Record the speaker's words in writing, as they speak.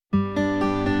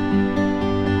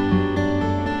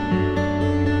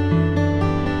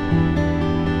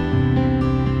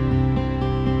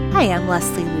Hi, I'm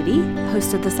Leslie Ludy,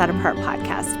 host of the Set Apart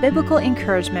podcast, biblical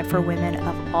encouragement for women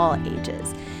of all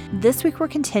ages. This week, we're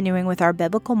continuing with our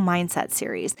biblical mindset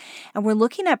series, and we're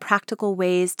looking at practical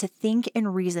ways to think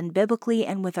and reason biblically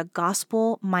and with a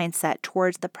gospel mindset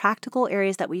towards the practical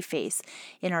areas that we face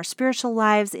in our spiritual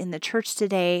lives, in the church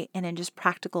today, and in just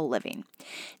practical living.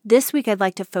 This week, I'd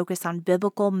like to focus on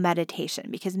biblical meditation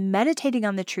because meditating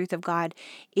on the truth of God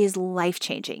is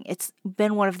life-changing. It's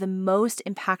been one of the most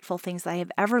impactful things that I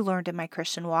have ever learned in my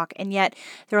Christian walk, and yet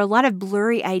there are a lot of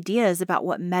blurry ideas about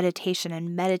what meditation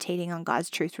and meditating on God's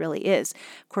truth really is.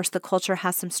 Of course, the culture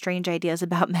has some strange ideas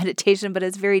about meditation, but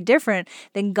it's very different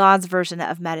than God's version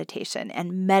of meditation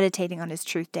and meditating on His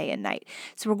truth day and night.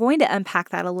 So we're going to unpack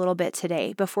that a little bit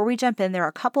today. Before we jump in, there are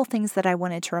a couple things that I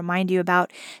wanted to remind you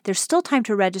about. There's still time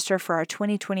to register for our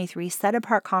 2023 Set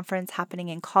Apart Conference happening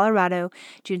in Colorado,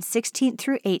 June 16th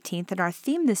through 18th, and our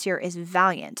theme this year is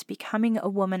Valiant, Becoming a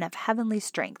Woman of Heavenly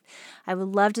Strength. I would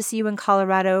love to see you in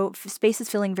Colorado. Space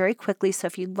is filling very quickly, so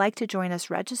if you'd like to join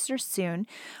us, register soon.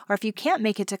 Or if you can't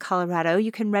make it to Colorado, you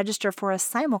can register for a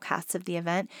simulcast of the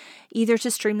event, either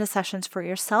to stream the sessions for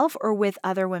yourself or with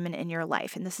other women in your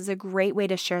life. And this is a great way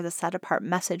to share the Set Apart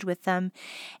message with them.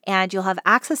 And you'll have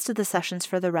access to the sessions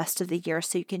for the rest of the year,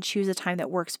 so you can choose a time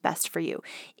that works best for you.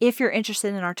 If you're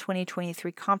interested in our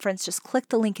 2023 conference, just click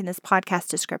the link in this podcast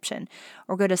description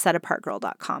or go to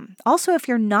setapartgirl.com. Also, if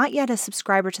you're not yet a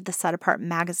subscriber to the Set Apart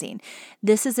magazine,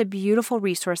 this is a beautiful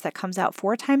resource that comes out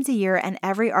 4 times a year, and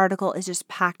every article is just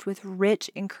packed with rich,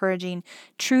 encouraging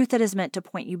truth that is meant to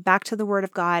point you back to the Word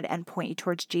of God and point you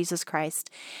towards Jesus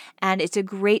Christ. And it's a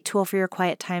great tool for your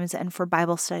quiet times and for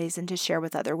Bible studies and to share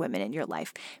with other women in your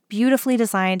life. Beautifully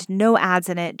designed, no ads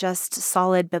in it, just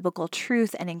solid biblical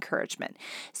truth and encouragement.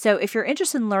 So if you're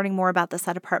interested in learning more about the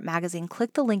Set Apart magazine,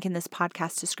 click the link in this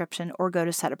podcast description or go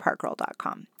to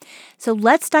setapartgirl.com. So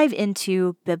let's dive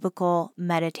into biblical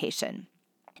meditation.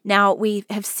 Now, we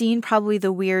have seen probably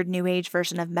the weird New Age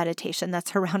version of meditation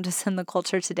that's around us in the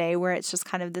culture today, where it's just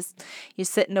kind of this, you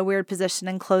sit in a weird position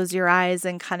and close your eyes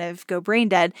and kind of go brain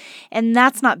dead. And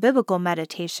that's not biblical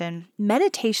meditation.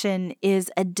 Meditation is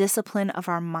a discipline of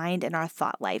our mind and our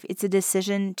thought life. It's a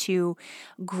decision to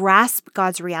grasp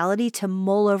God's reality, to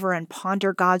mull over and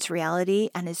ponder God's reality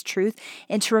and His truth,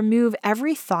 and to remove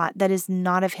every thought that is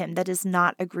not of Him, that does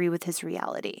not agree with His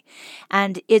reality.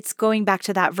 And it's going back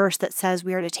to that verse that says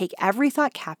we are to take every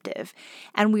thought captive,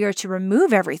 and we are to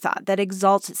remove every thought that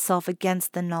exalts itself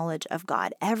against the knowledge of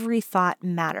God. Every thought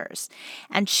matters.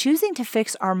 And choosing to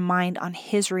fix our mind on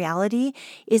His reality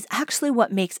is actually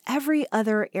what makes every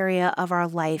other area of our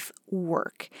life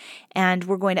work. And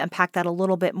we're going to unpack that a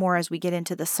little bit more as we get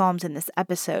into the Psalms in this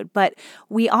episode. But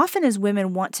we often as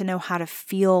women want to know how to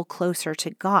feel closer to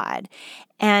God.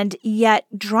 And yet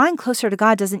drawing closer to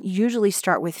God doesn't usually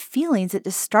start with feelings. It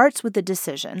just starts with the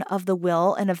decision of the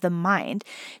will and of the mind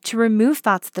to remove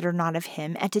thoughts that are not of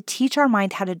Him and to teach our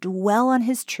mind how to dwell on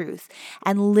His truth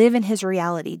and live in His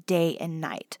reality day and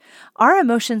night. Our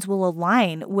emotions will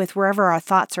align with wherever our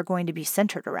thoughts are going to be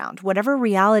centered around. Whatever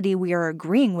reality we are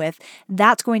agreeing with,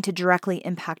 that's going to directly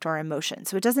impact our emotions.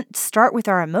 So it doesn't start with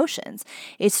our emotions.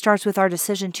 It starts with our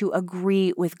decision to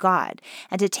agree with God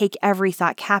and to take every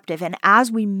thought captive. And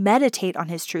as we meditate on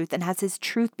His truth and as His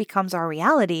truth becomes our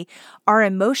reality, our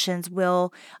emotions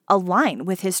will align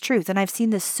with His truth. And I've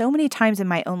seen this so many times in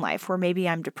my own life where maybe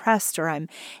I'm depressed or I'm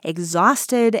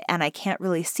exhausted and I can't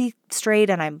really see straight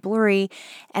and I'm blurry.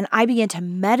 And I begin to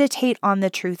meditate on the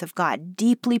truth of God,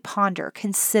 deeply ponder,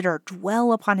 consider,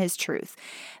 dwell upon His truth.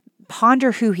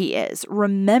 Ponder who He is,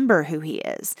 remember who He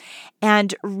is,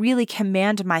 and really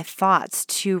command my thoughts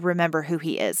to remember who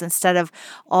He is instead of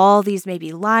all these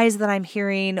maybe lies that I'm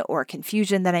hearing or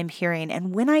confusion that I'm hearing.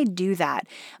 And when I do that,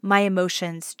 my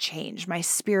emotions change, my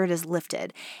spirit is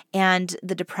lifted, and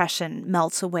the depression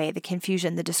melts away, the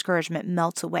confusion, the discouragement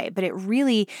melts away. But it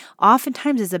really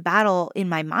oftentimes is a battle in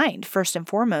my mind, first and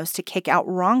foremost, to kick out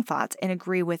wrong thoughts and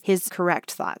agree with His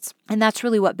correct thoughts. And that's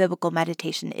really what biblical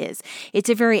meditation is. It's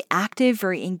a very active,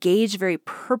 very engaged, very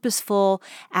purposeful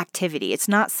activity. It's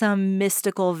not some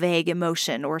mystical, vague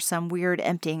emotion or some weird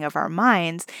emptying of our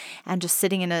minds and just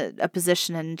sitting in a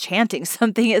position and chanting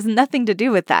something. It has nothing to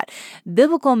do with that.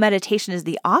 Biblical meditation is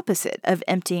the opposite of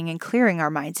emptying and clearing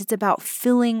our minds. It's about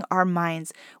filling our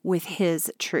minds with His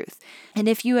truth. And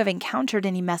if you have encountered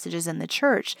any messages in the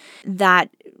church that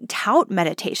tout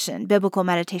meditation, biblical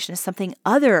meditation, is something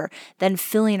other than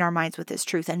filling our minds with His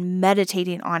truth and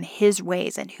meditating on His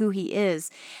ways and who he is.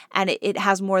 And it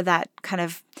has more that kind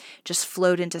of just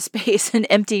float into space and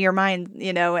empty your mind,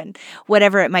 and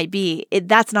whatever it might be.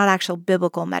 That's not actual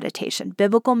biblical meditation.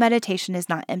 Biblical meditation is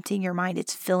not emptying your mind.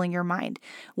 It's filling your mind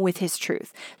with his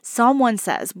truth. Psalm 1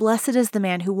 says, "Blessed is the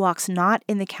man who walks not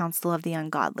in the counsel of the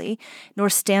ungodly, nor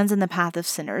stands in the path of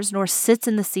sinners, nor sits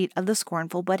in the seat of the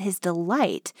scornful, but his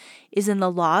delight is in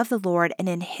the law of the Lord, and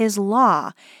in his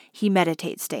law he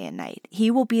meditates day and night.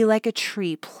 He will be like a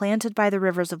tree planted by the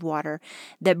rivers of water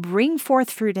that bring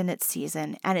forth fruit in its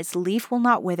season, and its leaf will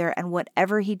not wither, and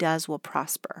whatever he does will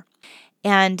prosper."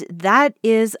 And that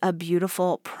is a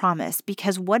beautiful promise,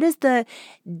 because what is the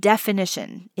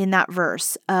definition in that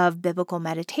verse of biblical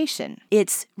meditation?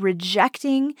 It's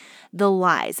rejecting the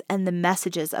lies and the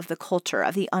messages of the culture,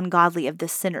 of the ungodly, of the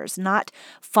sinners, not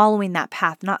following that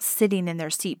path, not sitting in their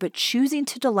seat, but choosing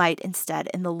to delight instead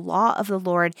in the law of the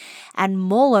Lord and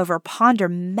mull over, ponder,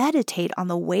 meditate on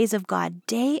the ways of God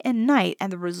day and night.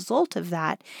 And the result of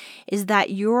that is that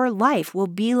your life will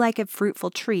be like a fruitful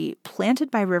tree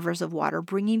planted by rivers of water,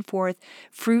 bringing forth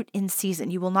fruit in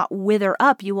season. You will not wither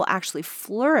up. You will actually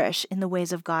flourish in the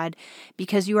ways of God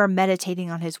because you are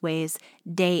meditating on his ways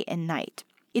day and night.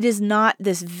 It is not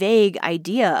this vague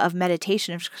idea of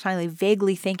meditation of kind of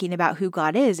vaguely thinking about who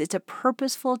God is. It's a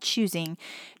purposeful choosing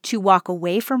to walk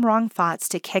away from wrong thoughts,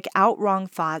 to kick out wrong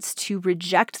thoughts, to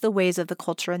reject the ways of the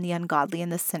culture and the ungodly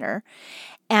and the sinner,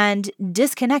 and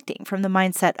disconnecting from the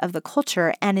mindset of the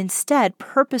culture, and instead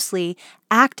purposely,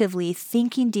 actively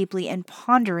thinking deeply and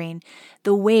pondering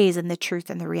the ways and the truth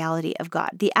and the reality of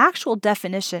God. The actual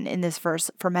definition in this verse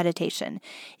for meditation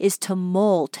is to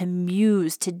mull, to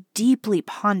muse, to deeply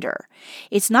ponder.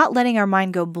 It's not letting our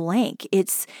mind go blank.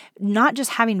 It's not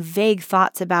just having vague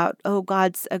thoughts about, oh,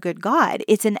 God's a good God.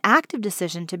 It's an active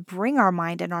decision to bring our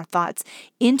mind and our thoughts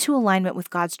into alignment with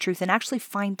God's truth and actually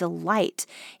find delight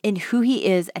in who he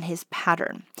is and his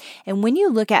pattern. And when you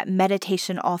look at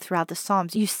meditation all throughout the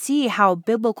Psalms, you see how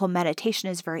biblical meditation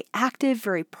is very active,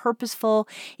 very purposeful.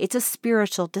 It's a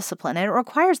spiritual discipline, and it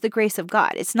requires the grace of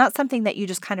God. It's not something that you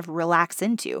just kind of relax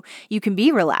into. You can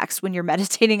be relaxed when you're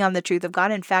meditating on the truth of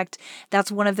God. In fact,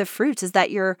 that's one of the fruits, is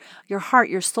that your heart,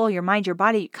 your soul, your mind, your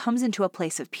body comes into a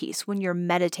place of peace when you're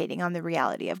meditating on the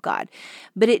reality of God.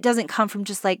 But it doesn't come from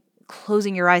just like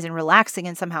closing your eyes and relaxing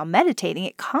and somehow meditating.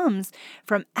 It comes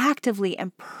from actively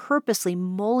and purposely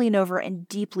mulling over and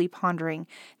deeply pondering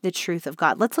the truth of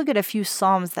God. Let's look at a few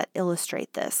Psalms that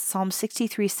illustrate this. Psalm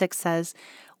 63:6 says,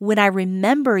 "When I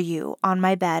remember you on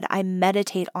my bed, I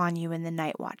meditate on you in the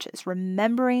night watches,"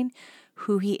 remembering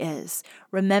who he is,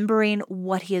 remembering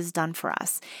what he has done for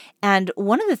us. And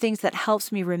one of the things that helps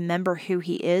me remember who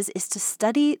he is to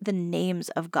study the names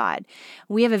of God.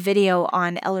 We have a video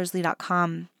on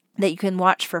ellerslie.com that you can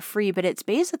watch for free, but it's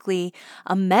basically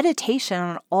a meditation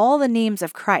on all the names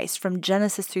of Christ from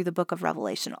Genesis through the book of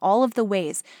Revelation, all of the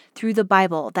ways through the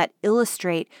Bible that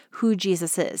illustrate who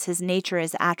Jesus is, his nature,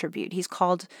 his attribute. He's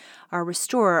called our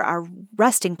restorer, our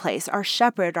resting place, our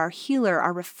shepherd, our healer,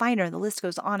 our refiner. The list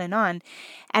goes on. And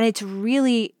it's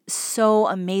really so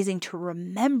amazing to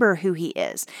remember who he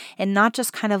is and not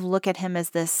just kind of look at him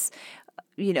as this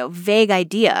vague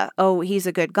idea, oh, he's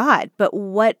a good God, but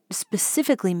what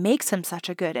specifically makes him such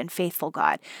a good and faithful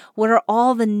God? What are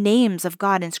all the names of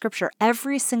God in Scripture?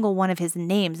 Every single one of his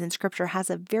names in Scripture has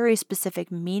a very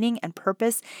specific meaning and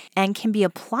purpose and can be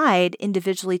applied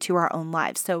individually to our own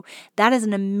lives. So that is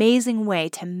an amazing way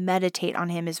to meditate on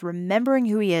him, is remembering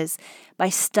who he is by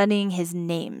studying his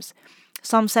names.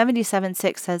 Psalm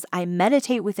 77:6 says, "I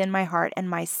meditate within my heart, and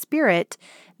my spirit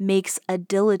makes a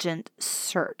diligent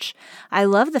search." I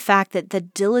love the fact that the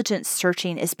diligent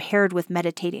searching is paired with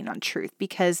meditating on truth,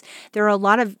 because there are a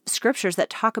lot of scriptures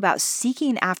that talk about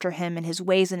seeking after him and his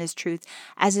ways and his truth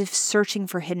as if searching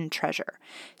for hidden treasure.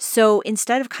 So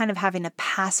instead of kind of having a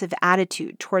passive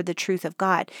attitude toward the truth of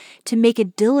God, to make a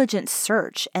diligent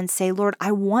search and say, Lord,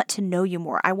 I want to know you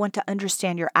more. I want to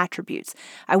understand your attributes.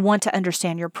 I want to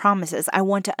understand your promises. I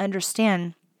want to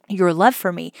understand your love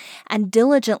for me, and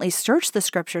diligently search the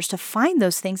scriptures to find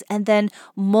those things and then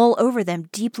mull over them,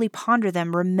 deeply ponder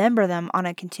them, remember them on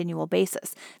a continual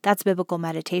basis. That's biblical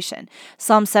meditation.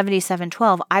 Psalm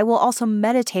 77:12, "I will also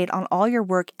meditate on all your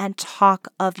work and talk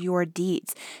of your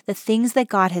deeds," the things that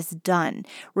God has done,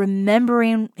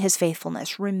 remembering his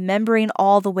faithfulness, remembering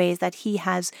all the ways that he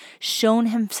has shown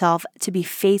himself to be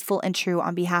faithful and true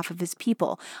on behalf of his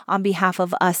people, on behalf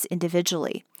of us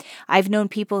individually. I've known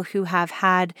people who have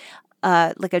had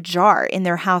like a jar in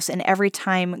their house, and every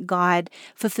time God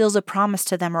fulfills a promise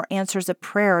to them or answers a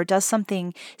prayer or does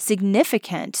something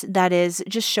significant that is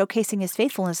just showcasing his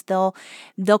faithfulness, they'll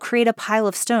create a pile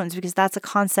of stones, because that's a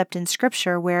concept in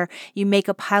scripture where you make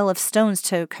a pile of stones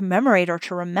to commemorate or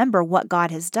to remember what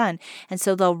God has done. And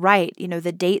so they'll write,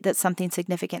 the date that something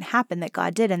significant happened that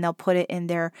God did, and they'll put it in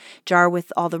their jar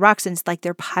with all the rocks, and it's like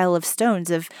their pile of stones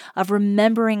of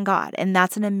remembering God. And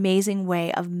that's an amazing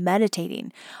way of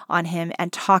meditating on him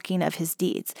and talking of his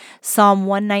deeds. Psalm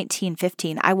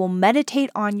 119:15, I will meditate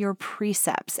on your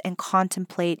precepts and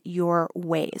contemplate your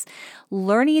ways.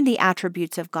 Learning the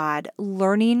attributes of God,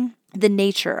 learning the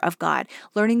nature of God,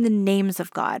 learning the names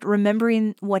of God,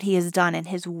 remembering what he has done and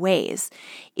his ways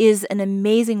is an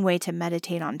amazing way to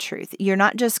meditate on truth. You're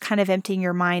not just kind of emptying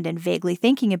your mind and vaguely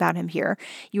thinking about him here.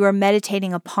 You are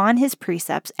meditating upon his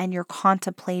precepts and you're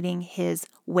contemplating his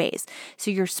ways.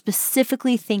 So you're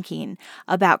specifically thinking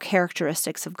about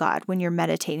characteristics of God when you're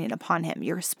meditating upon him.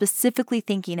 You're specifically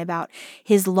thinking about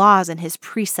his laws and his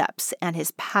precepts and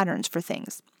his patterns for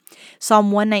things.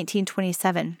 Psalm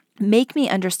 119:27, make me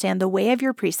understand the way of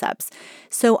your precepts,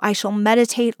 so I shall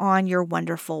meditate on your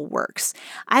wonderful works.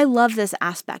 I love this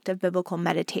aspect of biblical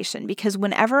meditation because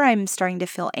whenever I'm starting to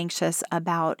feel anxious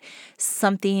about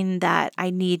something that I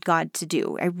need God to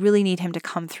do, I really need him to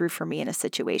come through for me in a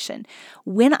situation.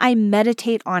 When I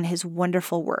meditate on his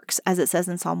wonderful works, as it says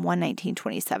in Psalm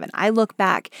 119:27, I look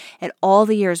back at all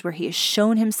the years where he has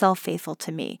shown himself faithful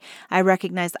to me. I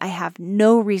recognize I have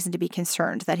no reason to be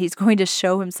concerned that he's going to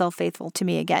show himself faithful to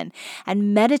me again.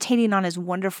 And meditating on his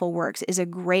wonderful works is a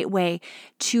great way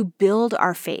to build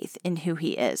our faith in who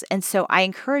he is. And so I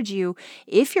encourage you,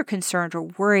 if you're concerned or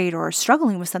worried or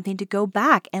struggling with something, to go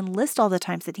back and list all the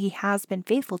times that he has been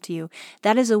faithful to you.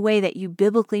 That is a way that you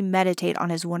biblically meditate on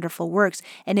his wonderful works,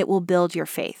 and it will build your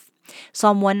faith.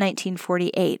 Psalm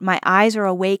 119:48, my eyes are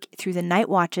awake through the night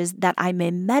watches that I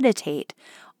may meditate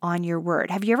on your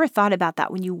word. Have you ever thought about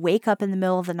that when you wake up in the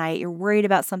middle of the night, you're worried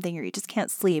about something or you just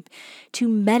can't sleep, to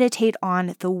meditate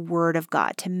on the word of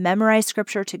God, to memorize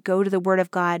scripture, to go to the word of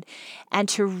God and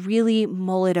to really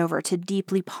mull it over, to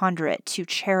deeply ponder it, to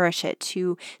cherish it,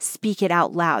 to speak it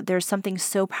out loud. There's something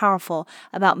so powerful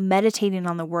about meditating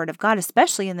on the word of God,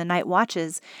 especially in the night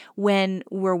watches when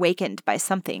we're wakened by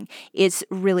something. It's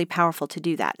really powerful to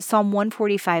do that. Psalm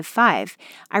 145:5,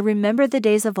 I remember the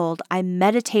days of old, I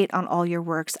meditate on all your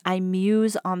works. I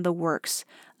muse on the works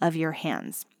of your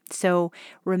hands. So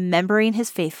remembering his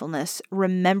faithfulness,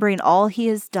 remembering all he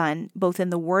has done, both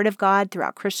in the word of God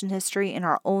throughout Christian history, in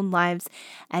our own lives,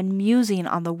 and musing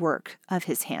on the work of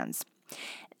his hands.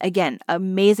 Again,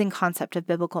 amazing concept of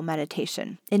biblical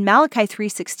meditation. In Malachi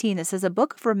 3:16, it says, a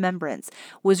book of remembrance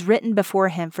was written before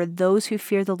him for those who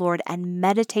fear the Lord and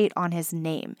meditate on his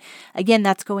name. Again,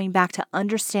 that's going back to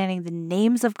understanding the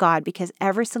names of God, because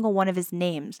every single one of his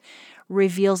names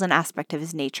reveals an aspect of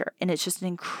his nature. And it's just an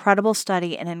incredible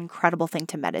study and an incredible thing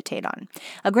to meditate on.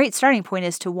 A great starting point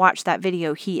is to watch that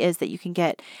video, He Is, that you can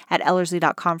get at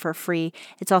ellerslie.com for free.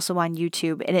 It's also on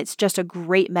YouTube, and it's just a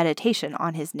great meditation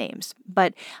on his names.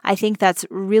 But I think that's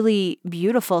really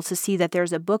beautiful to see that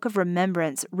there's a book of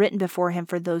remembrance written before him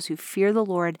for those who fear the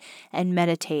Lord and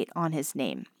meditate on his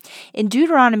name. In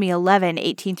Deuteronomy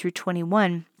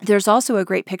 11:18-21, there's also a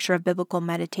great picture of biblical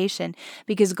meditation,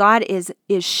 because God is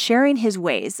sharing his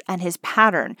ways and his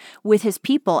pattern with his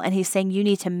people, and he's saying, you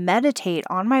need to meditate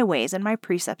on my ways and my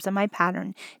precepts and my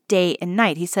pattern day and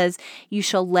night. He says, you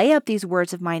shall lay up these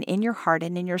words of mine in your heart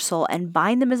and in your soul, and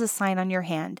bind them as a sign on your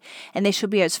hand, and they shall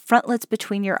be as frontlets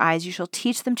between your eyes. You shall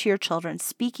teach them to your children,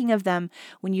 speaking of them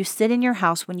when you sit in your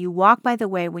house, when you walk by the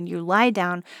way, when you lie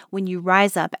down, when you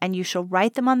rise up, and you shall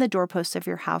write them on the doorposts of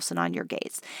your house and on your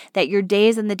gates, that your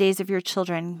days and the days of your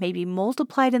children may be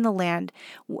multiplied in the land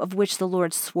of which the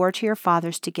Lord swore to your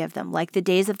fathers to give them, like the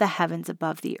days of the heavens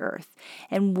above the earth.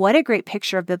 And what a great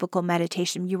picture of biblical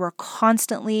meditation. You are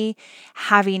constantly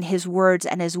having his words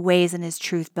and his ways and his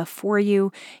truth before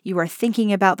you. You are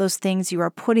thinking about those things. You are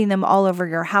putting them all over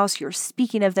your house. You're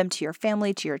speaking of them to your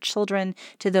family, to your children,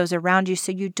 to those around you,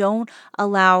 so you don't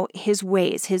allow his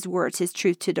ways, his words, his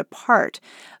truth to depart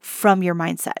from your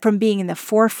mindset, from being in the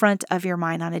forefront of your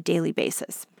mind on a daily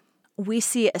basis. We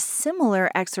see a similar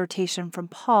exhortation from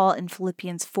Paul in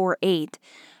Philippians 4:8.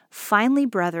 Finally,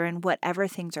 brethren, whatever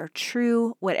things are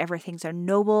true, whatever things are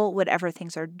noble, whatever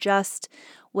things are just,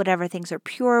 whatever things are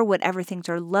pure, whatever things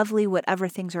are lovely, whatever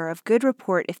things are of good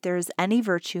report, if there is any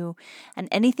virtue and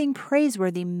anything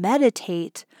praiseworthy,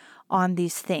 meditate on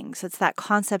these things. It's that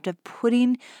concept of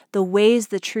putting the ways,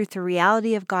 the truth, the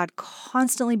reality of God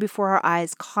constantly before our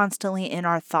eyes, constantly in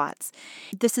our thoughts.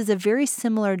 This is a very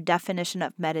similar definition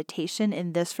of meditation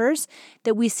in this verse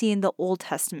that we see in the Old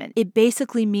Testament. It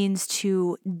basically means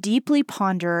to deeply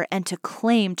ponder and to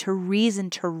claim, to reason,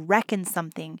 to reckon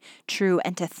something true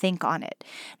and to think on it.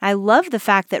 I love the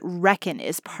fact that reckon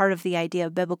is part of the idea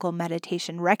of biblical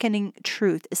meditation. Reckoning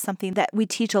truth is something that we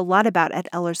teach a lot about at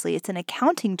Ellerslie. It's an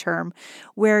accounting term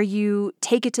where you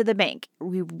take it to the bank.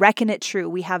 We reckon it true.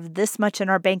 We have this much in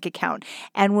our bank account.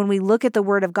 And when we look at the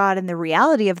Word of God and the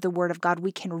reality of the Word of God,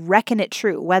 we can reckon it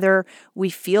true. Whether we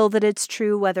feel that it's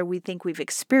true, whether we think we've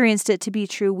experienced it to be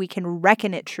true, we can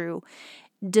reckon it true.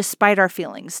 Despite our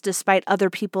feelings, despite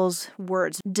other people's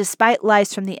words, despite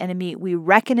lies from the enemy, we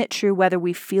reckon it true whether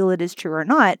we feel it is true or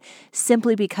not,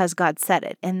 simply because God said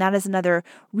it. And that is another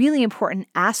really important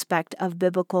aspect of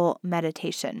biblical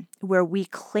meditation, where we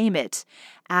claim it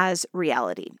as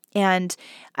reality. And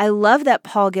I love that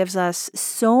Paul gives us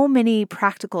so many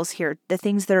practicals here, the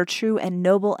things that are true and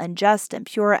noble and just and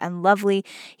pure and lovely.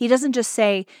 He doesn't just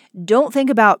say, don't think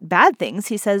about bad things.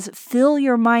 He says, fill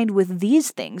your mind with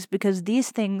these things, because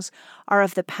these things are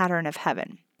of the pattern of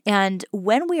heaven. And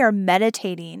when we are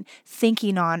meditating,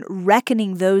 thinking on,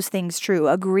 reckoning those things true,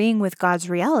 agreeing with God's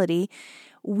reality,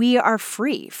 we are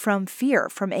free from fear,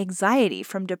 from anxiety,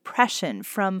 from depression,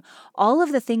 from all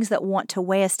of the things that want to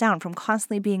weigh us down, from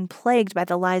constantly being plagued by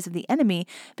the lies of the enemy,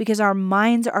 because our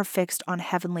minds are fixed on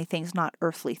heavenly things, not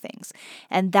earthly things.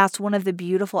 And that's one of the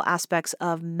beautiful aspects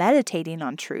of meditating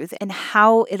on truth and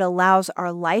how it allows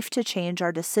our life to change,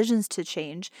 our decisions to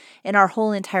change, and our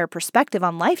whole entire perspective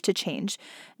on life to change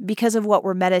because of what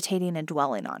we're meditating and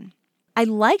dwelling on. I'd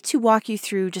like to walk you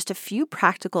through just a few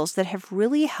practicals that have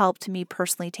really helped me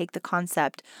personally take the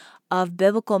concept of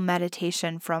biblical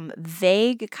meditation from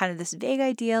kind of this vague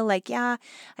idea like, yeah,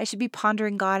 I should be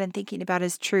pondering God and thinking about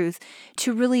His truth,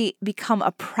 to really become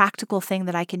a practical thing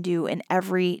that I can do in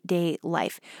everyday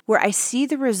life, where I see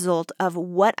the result of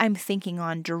what I'm thinking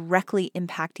on directly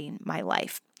impacting my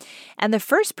life. And the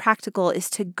first practical is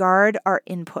to guard our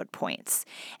input points.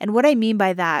 And what I mean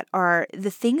by that are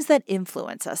the things that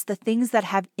influence us, the things that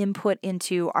have input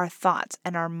into our thoughts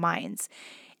and our minds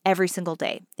every single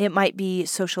day. It might be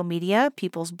social media,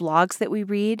 people's blogs that we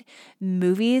read,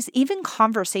 movies, even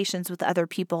conversations with other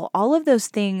people. All of those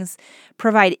things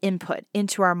provide input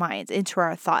into our minds, into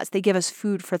our thoughts. They give us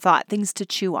food for thought, things to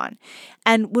chew on.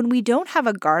 And when we don't have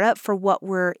a guard up for what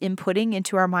we're inputting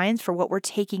into our minds, for what we're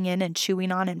taking in and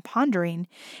chewing on and pondering,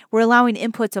 we're allowing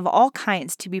inputs of all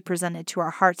kinds to be presented to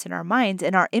our hearts and our minds,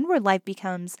 and our inward life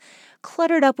becomes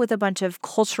cluttered up with a bunch of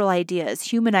cultural ideas,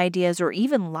 human ideas, or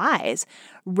even lies,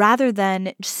 rather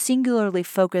than singularly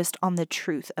focused on the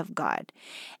truth of God.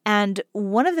 And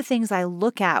one of the things I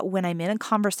look at when I'm in a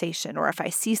conversation, or if I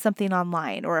see something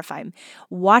online, or if I'm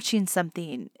watching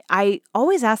something, I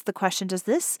always ask the question, does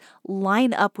this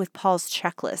line up with Paul's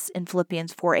checklist in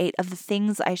Philippians 4:8 of the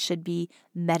things I should be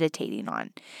meditating on?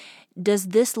 Does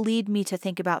this lead me to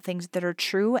think about things that are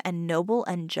true and noble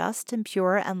and just and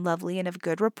pure and lovely and of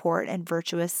good report and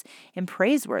virtuous and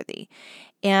praiseworthy?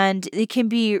 And it can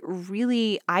be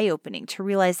really eye-opening to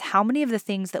realize how many of the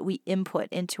things that we input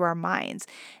into our minds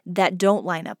that don't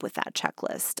line up with that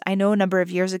checklist. I know a number of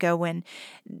years ago when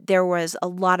there was a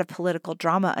lot of political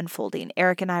drama unfolding,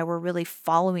 Eric and I were really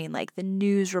following like the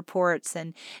news reports,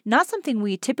 and not something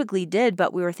we typically did,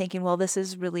 but we were thinking, well, this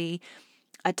is really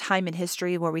a time in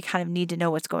history where we kind of need to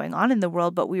know what's going on in the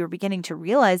world, but we were beginning to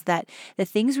realize that the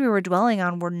things we were dwelling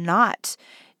on were not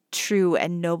true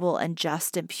and noble and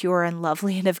just and pure and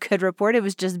lovely and of good report. It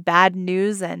was just bad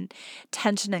news and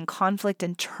tension and conflict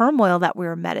and turmoil that we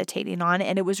were meditating on,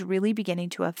 and it was really beginning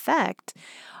to affect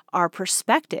our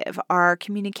perspective, our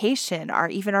communication,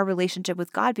 even our relationship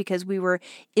with God, because we were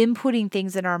inputting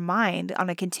things in our mind on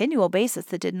a continual basis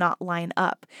that did not line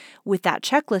up with that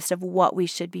checklist of what we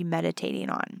should be meditating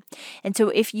on. And so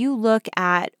if you look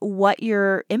at what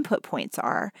your input points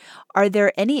are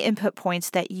there any input points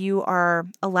that you are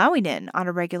allowing in on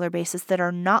a regular basis that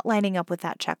are not lining up with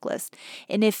that checklist?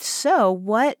 And if so,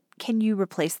 what can you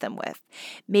replace them with?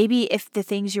 Maybe if the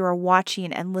things you are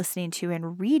watching and listening to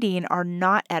and reading are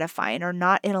not edifying or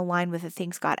not in line with the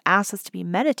things God asks us to be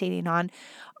meditating on,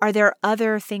 are there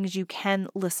other things you can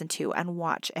listen to and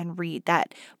watch and read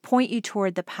that point you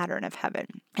toward the pattern of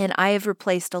heaven? And I have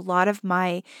replaced a lot of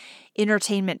my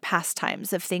entertainment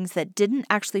pastimes of things that didn't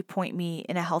actually point me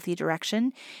in a healthy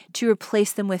direction to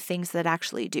replace them with things that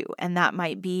actually do. And that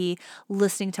might be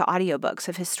listening to audiobooks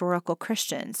of historical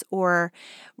Christians, or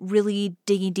really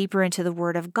digging deeper into the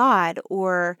Word of God,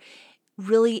 or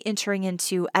really entering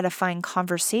into edifying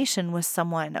conversation with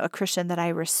someone, a Christian that I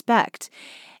respect,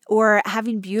 or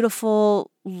having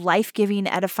beautiful, life-giving,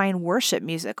 edifying worship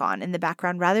music on in the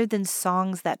background rather than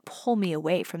songs that pull me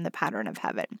away from the pattern of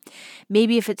heaven.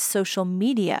 Maybe if it's social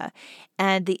media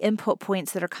and the input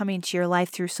points that are coming to your life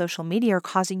through social media are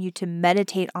causing you to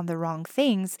meditate on the wrong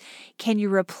things, can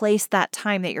you replace that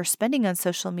time that you're spending on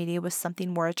social media with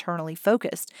something more eternally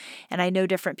focused? And I know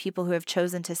different people who have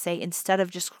chosen to say, instead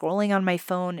of just scrolling on my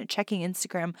phone and checking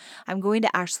Instagram, I'm going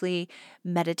to actually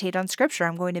meditate on scripture.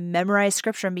 I'm going to memorize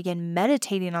scripture and begin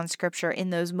meditating on scripture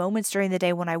in those moments during the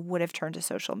day when I would have turned to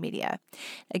social media.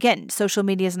 Again, social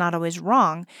media is not always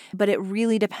wrong, but it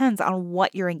really depends on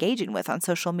what you're engaging with on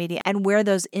social media and where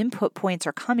those input points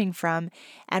are coming from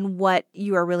and what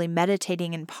you are really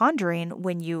meditating and pondering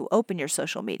when you open your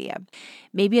social media.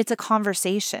 Maybe it's a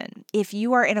conversation. If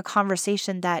you are in a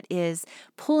conversation that is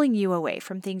pulling you away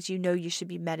from things you know you should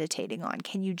be meditating on,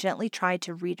 can you gently try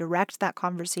to redirect that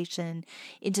conversation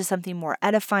into something more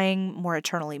edifying, more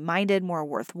eternally minded, more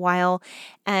worthwhile?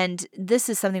 And this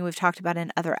is something we've talked about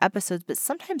in other episodes, but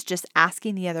sometimes just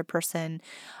asking the other person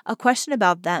a question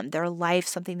about them, their life,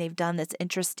 something they've done that's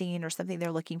interesting or something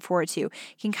they're looking forward to,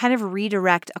 can kind of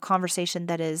redirect a conversation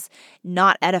that is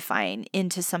not edifying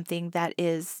into something that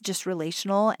is just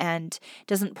relational and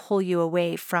doesn't pull you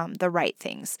away from the right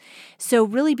things. So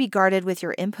really be guarded with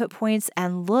your input points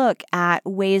and look at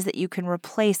ways that you can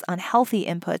replace unhealthy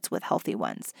inputs with healthy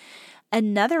ones.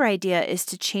 Another idea is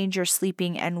to change your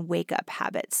sleeping and wake up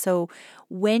habits. So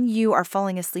when you are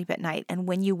falling asleep at night and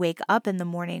when you wake up in the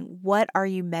morning, what are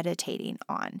you meditating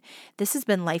on? This has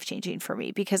been life-changing for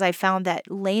me because I found that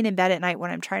laying in bed at night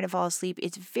when I'm trying to fall asleep,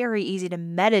 it's very easy to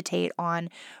meditate on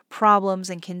problems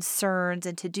and concerns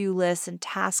and to-do lists and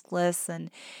task lists and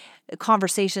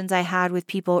conversations I had with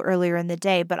people earlier in the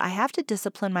day, but I have to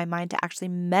discipline my mind to actually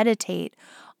meditate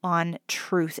on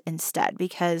truth instead,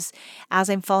 because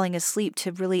as I'm falling asleep,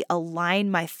 to really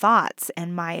align my thoughts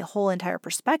and my whole entire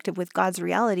perspective with God's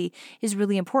reality is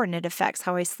really important. It affects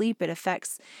how I sleep, it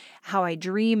affects how I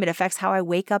dream, it affects how I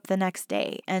wake up the next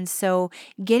day. And so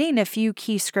getting a few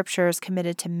key scriptures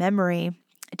committed to memory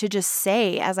to just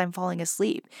say as I'm falling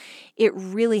asleep, it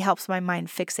really helps my mind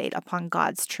fixate upon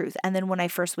God's truth. And then when I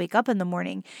first wake up in the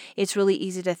morning, it's really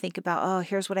easy to think about, oh,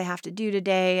 here's what I have to do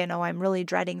today. And oh, I'm really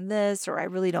dreading this, or I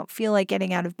really don't feel like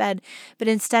getting out of bed. But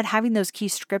instead, having those key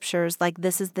scriptures like,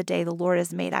 this is the day the Lord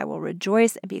has made, I will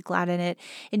rejoice and be glad in it.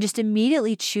 And just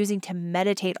immediately choosing to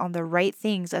meditate on the right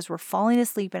things as we're falling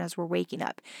asleep and as we're waking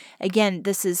up. Again,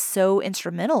 this is so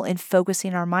instrumental in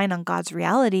focusing our mind on God's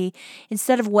reality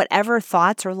instead of whatever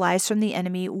thoughts or lies from the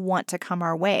enemy want to come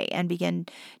our way and begin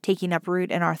taking up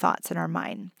root in our thoughts and our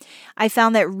mind. I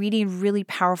found that reading really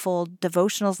powerful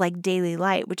devotionals like Daily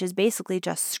Light, which is basically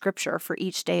just scripture for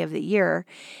each day of the year,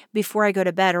 before I go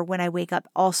to bed or when I wake up,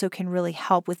 also can really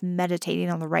help with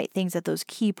meditating on the right things at those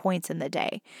key points in the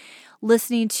day.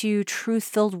 Listening to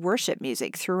truth-filled worship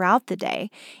music throughout the day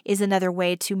is another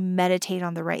way to meditate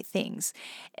on the right things.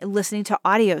 Listening to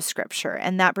audio scripture,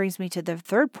 and that brings me to the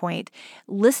third point,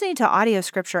 listening to audio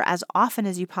scripture as often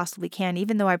as you possibly can,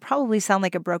 even though I probably sound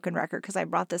like a broken record because I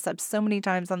brought this up so many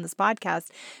times on this podcast,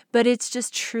 but it's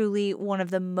just truly one of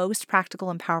the most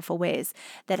practical and powerful ways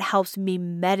that helps me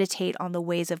meditate on the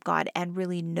ways of God and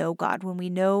really know God. When we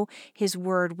know His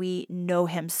Word, we know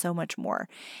Him so much more.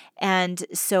 And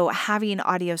so having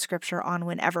audio scripture on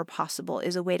whenever possible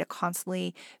is a way to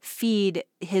constantly feed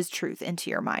His truth into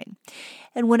your mind.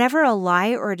 And whenever a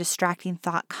lie or a distracting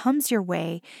thought comes your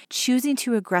way, choosing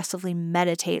to aggressively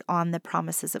meditate on the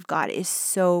promises of God is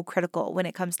so critical when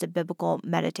it comes to biblical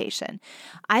meditation.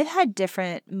 I've had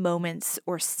different moments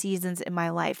or seasons in my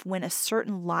life when a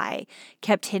certain lie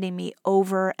kept hitting me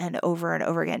over and over and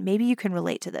over again. Maybe you can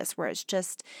relate to this, where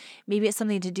maybe it's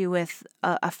something to do with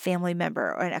a family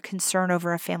member or a concern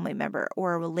over a family member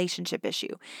or a relationship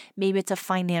issue. Maybe it's a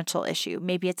financial issue.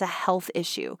 Maybe it's a health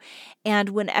issue. And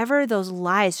whenever those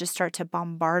lies just start to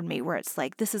bombard me, where it's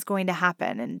like, this is going to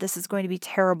happen and this is going to be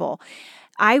terrible,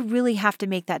 I really have to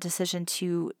make that decision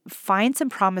to find some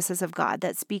promises of God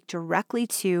that speak directly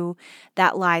to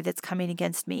that lie that's coming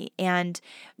against me and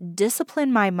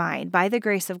discipline my mind by the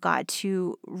grace of God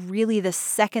to really, the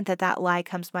second that lie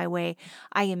comes my way,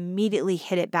 I immediately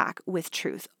hit it back with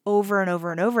truth over and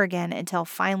over and over again until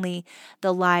finally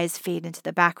the lies fade into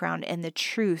the background and the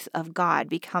truth of God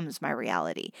becomes my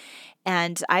reality.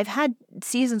 And I've had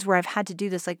seasons where I've had to do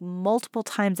this like multiple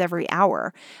times every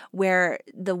hour, where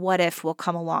the what if will come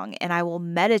come along, and I will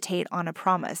meditate on a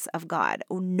promise of God.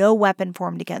 No weapon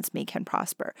formed against me can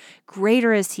prosper.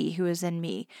 Greater is he who is in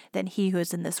me than he who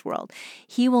is in this world.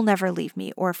 He will never leave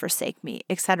me or forsake me,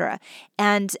 etc.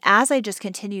 And as I just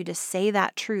continue to say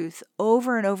that truth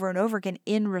over and over and over again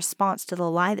in response to the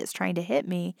lie that's trying to hit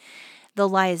me, the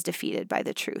lie is defeated by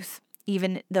the truth.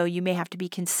 Even though you may have to be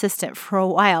consistent for a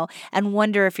while and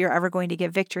wonder if you're ever going to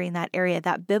get victory in that area,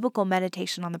 that biblical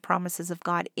meditation on the promises of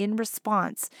God in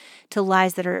response to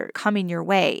lies that are coming your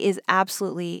way is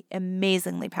absolutely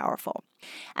amazingly powerful.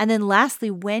 And then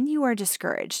lastly, when you are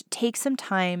discouraged, take some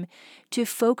time to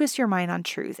focus your mind on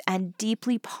truth and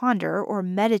deeply ponder or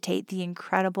meditate the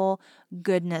incredible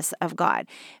goodness of God.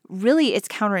 Really, it's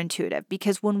counterintuitive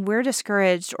because when we're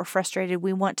discouraged or frustrated,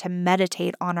 we want to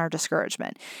meditate on our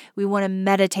discouragement. We want to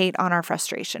meditate on our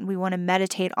frustration. We want to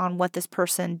meditate on what this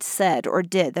person said or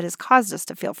did that has caused us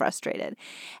to feel frustrated.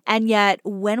 And yet,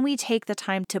 when we take the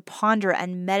time to ponder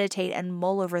and meditate and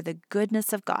mull over the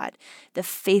goodness of God, the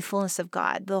faithfulness of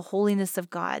God, the holiness of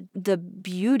God, the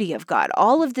beauty of God,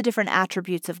 all of the different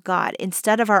attributes of God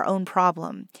instead of our own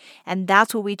problem, and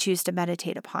that's what we choose to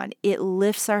meditate upon, it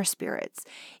lifts our spirits.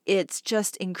 It's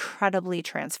just incredibly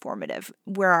transformative,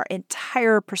 where our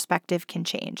entire perspective can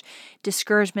change.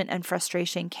 Discouragement and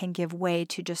frustration can give way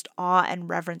to just awe and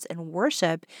reverence and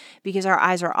worship because our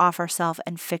eyes are off ourselves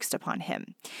and fixed upon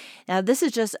Him. Now, this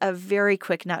is just a very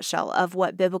quick nutshell of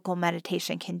what biblical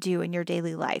meditation can do in your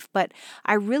daily life, but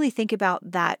I really think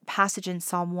about that passage in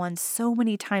Psalm 1 so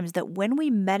many times that when we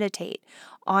meditate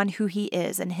on who He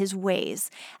is and His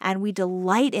ways, and we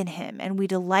delight in Him and we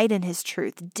delight in His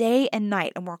truth day and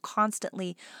night, and we're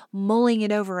constantly mulling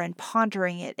it over and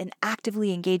pondering it and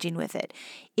actively engaging with it,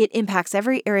 it impacts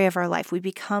every area of our life. We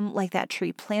become like that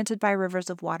tree planted by rivers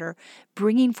of water,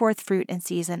 bringing forth fruit in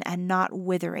season and not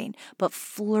withering, but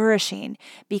flourishing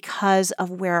because of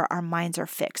where our minds are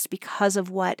fixed, because of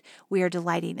what we are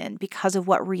delighting in, because of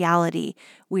what reality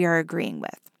we are agreeing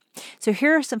with. So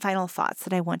here are some final thoughts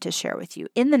that I want to share with you.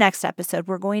 In the next episode,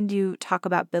 we're going to talk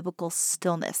about biblical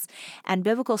stillness. And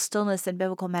biblical stillness and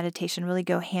biblical meditation really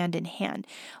go hand in hand.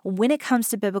 When it comes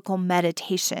to biblical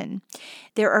meditation,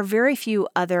 there are very few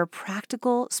other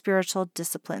practical spiritual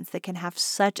disciplines that can have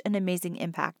such an amazing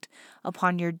impact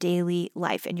upon your daily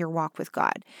life and your walk with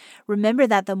God. Remember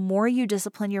that the more you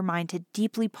discipline your mind to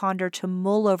deeply ponder, to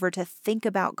mull over, to think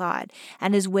about God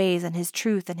and His ways and His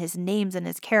truth and His names and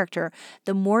His character,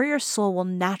 the more your soul will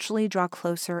naturally draw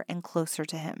closer and closer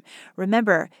to Him.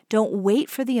 Remember, don't wait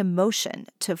for the emotion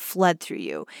to flood through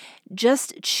you.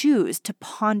 Just choose to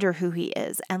ponder who He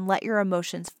is and let your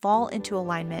emotions fall into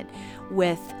alignment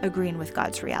with agreeing with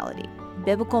God's reality.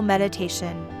 Biblical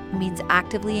meditation means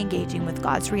actively engaging with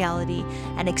God's reality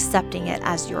and accepting it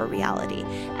as your reality.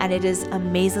 And it is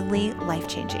amazingly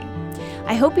life-changing.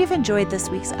 I hope you've enjoyed this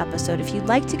week's episode. If you'd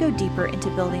like to go deeper into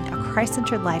building a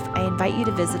Christ-centered life, I invite you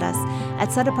to visit us at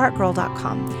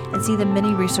setapartgirl.com and see the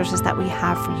many resources that we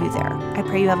have for you there. I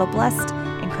pray you have a blessed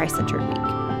and Christ-centered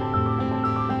week.